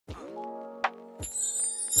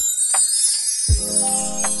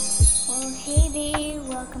Well, hey there,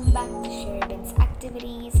 welcome back to Sheridan's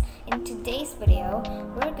Activities. In today's video,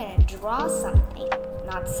 we're gonna draw something,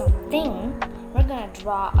 not something, we're gonna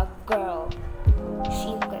draw a girl.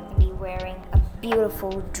 She's gonna be wearing a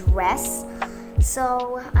beautiful dress.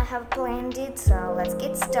 So I have planned it, so let's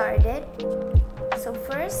get started. So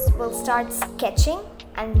first, we'll start sketching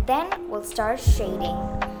and then we'll start shading.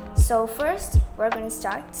 So first, we're gonna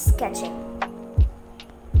start sketching.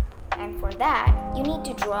 And for that, you need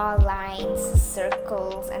to draw lines,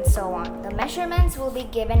 circles, and so on. The measurements will be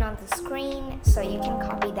given on the screen so you can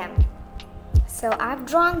copy them. So I've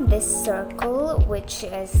drawn this circle, which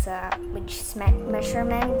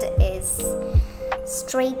measurement is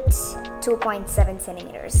straight 2.7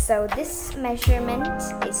 centimeters. So this measurement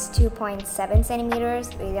is 2.7 centimeters.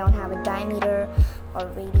 We don't have a diameter or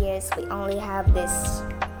radius. We only have this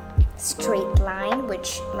straight line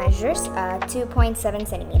which measures 2.7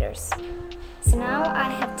 centimeters. So now I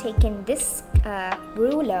have taken this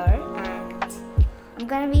ruler and I'm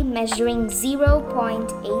gonna be measuring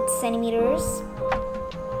 0.8 centimeters.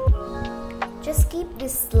 Just keep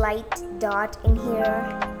this light dot in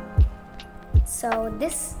here. So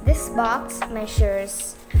this box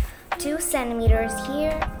measures 2 centimeters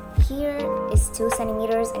here, here is 2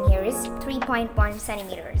 centimeters, and here is 3.1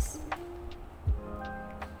 centimeters.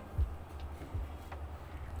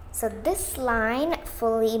 So this line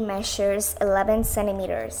fully measures 11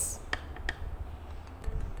 centimeters.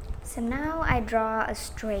 So now I draw a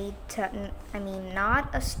straight,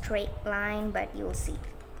 not a straight line, but you'll see.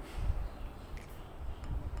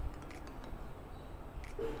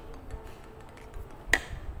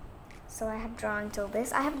 So I have drawn till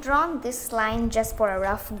this. I have drawn this line just for a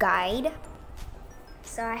rough guide.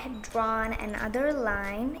 So I have drawn another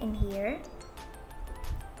line in here.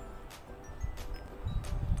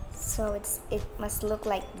 So it must look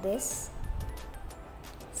like this.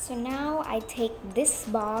 So now I take this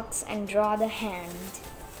box and draw the hand.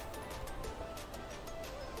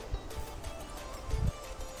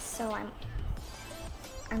 So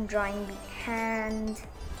I'm drawing the hand.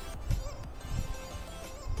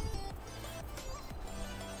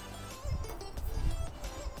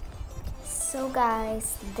 So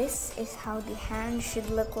guys, this is how the hand should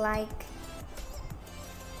look like.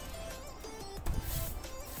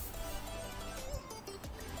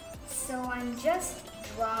 So I'm just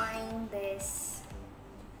drawing this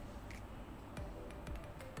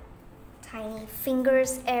tiny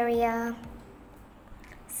fingers area.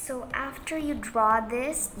 So after you draw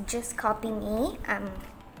this, just copy me.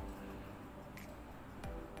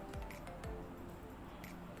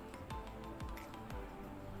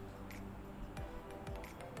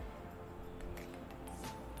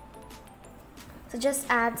 So just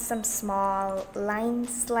add some small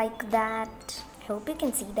lines like that. Hope you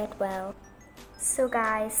can see that well. So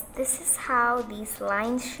guys, this is how these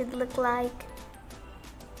lines should look like.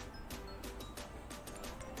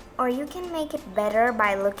 Or you can make it better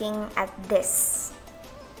by looking at this.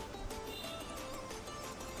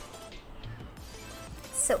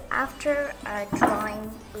 So after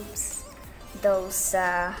drawing those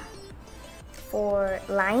 4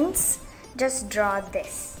 lines, just draw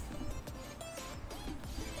this.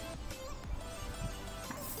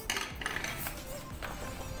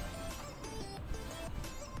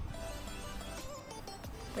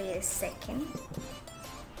 Wait a second.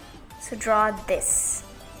 So draw this.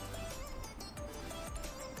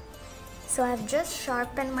 So I've just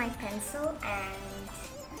sharpened my pencil and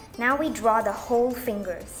now we draw the whole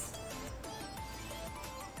fingers.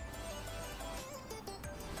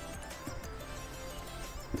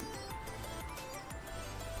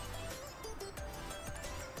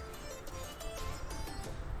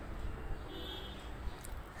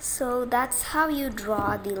 So that's how you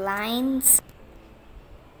draw the lines.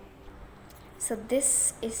 So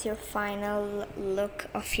this is your final look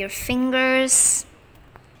of your fingers.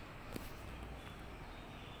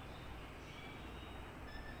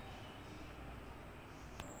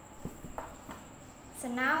 So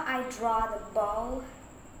now I draw the bow.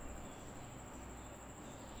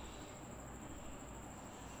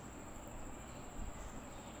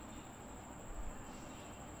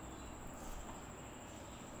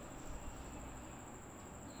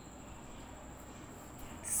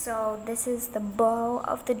 So this is the bow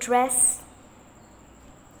of the dress.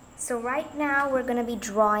 So right now we're gonna be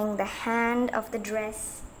drawing the hand of the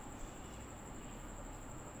dress.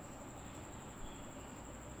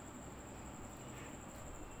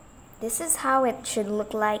 This is how it should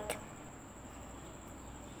look like.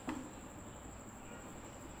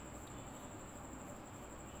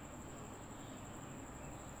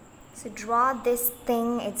 So draw this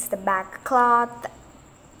thing, it's the back cloth.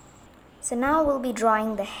 So now we'll be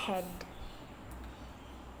drawing the head.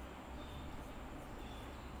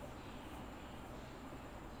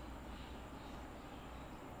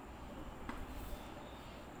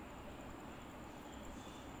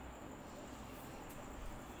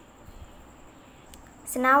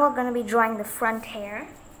 So now we're going to be drawing the front hair.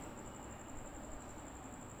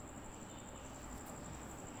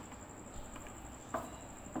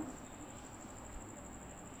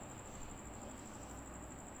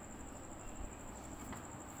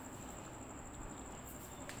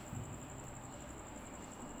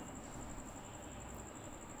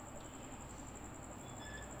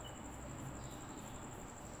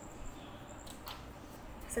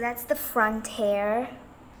 So that's the front hair.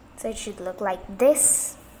 So it should look like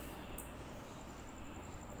this.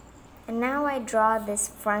 And now I draw this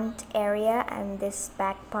front area and this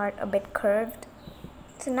back part a bit curved.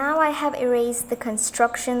 So now I have erased the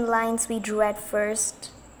construction lines we drew at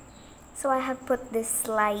first. So I have put this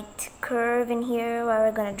slight curve in here where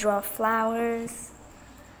we're going to draw flowers.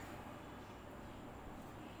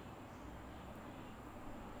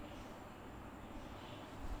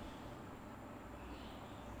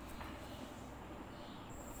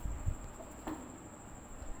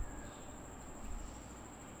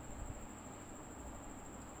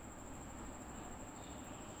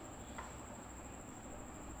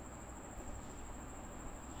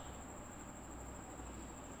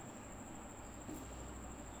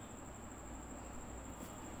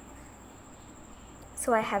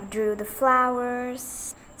 So I have drew the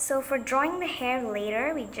flowers. So for drawing the hair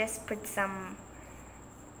later, we just put some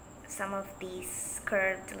of these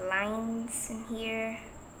curved lines in here.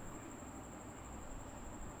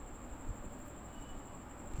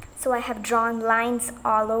 So I have drawn lines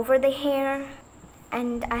all over the hair,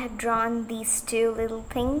 and I have drawn these two little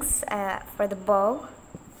things for the bow.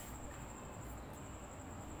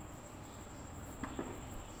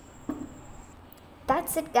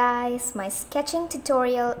 That's it guys, my sketching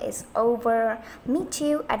tutorial is over. Meet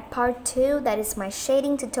you at part 2, that is my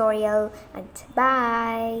shading tutorial, and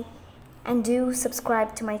bye! And do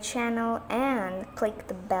subscribe to my channel and click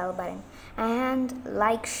the bell button and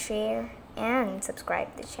like, share and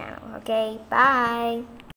subscribe to the channel. Okay, bye!